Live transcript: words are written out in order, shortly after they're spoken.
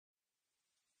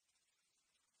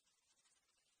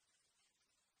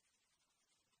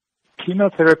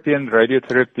Chemotherapy and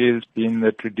radiotherapy has been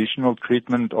the traditional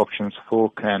treatment options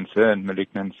for cancer and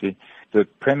malignancy. The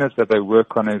premise that they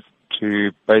work on is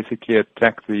to basically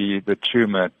attack the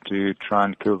tumor to try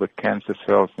and kill the cancer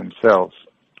cells themselves.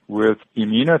 With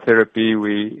immunotherapy,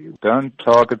 we don't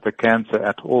target the cancer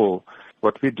at all.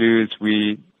 What we do is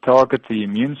we target the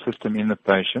immune system in the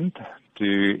patient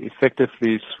to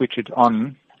effectively switch it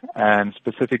on and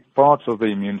specific parts of the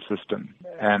immune system.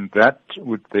 And that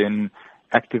would then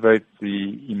activate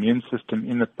the immune system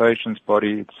in the patient's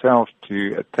body itself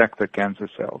to attack the cancer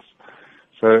cells.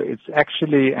 So it's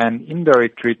actually an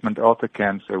indirect treatment of the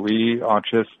cancer. We are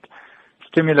just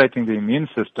stimulating the immune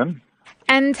system.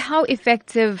 And how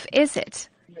effective is it?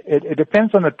 It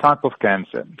depends on the type of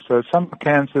cancer. So some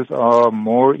cancers are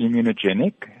more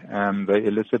immunogenic, and they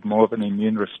elicit more of an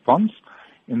immune response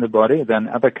in the body than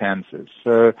other cancers.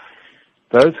 So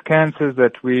those cancers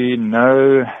that we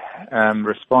know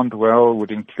respond well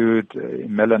would include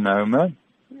melanoma,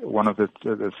 one of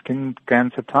the skin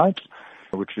cancer types,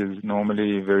 which is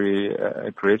normally very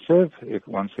aggressive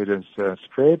once it is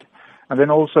spread. And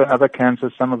then also other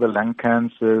cancers, some of the lung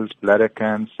cancers, bladder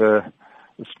cancer,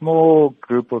 a small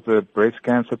group of the breast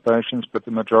cancer patients, but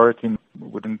the majority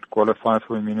wouldn't qualify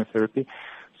for immunotherapy.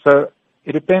 So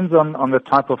it depends on the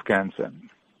type of cancer.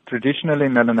 Traditionally,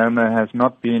 melanoma has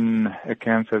not been a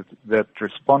cancer that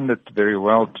responded very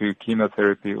well to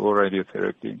chemotherapy or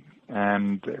radiotherapy.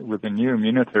 And with the new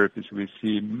immunotherapies, we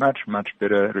see much, much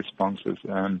better responses.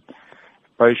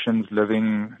 Patients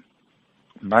living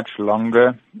much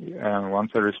longer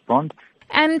once they respond.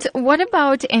 And what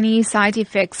about any side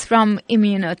effects from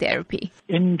immunotherapy?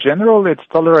 In general, it's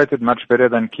tolerated much better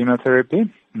than chemotherapy.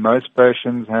 Most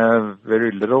patients have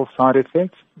very little side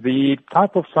effects. The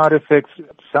type of side effects,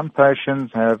 some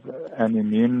patients have an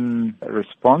immune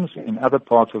response in other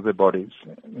parts of their bodies.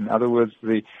 In other words,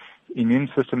 the immune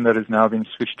system that is now being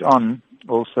switched on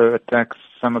also attacks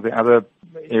some of the other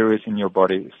areas in your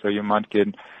body. So you might get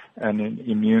an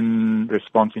immune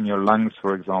response in your lungs,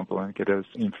 for example, and get an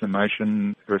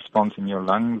inflammation response in your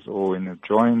lungs or in the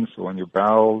joints or in your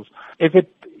bowels. If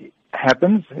it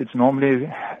happens, it's normally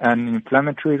an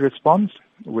inflammatory response,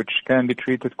 which can be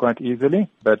treated quite easily,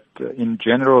 but in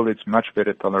general, it's much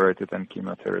better tolerated than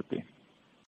chemotherapy.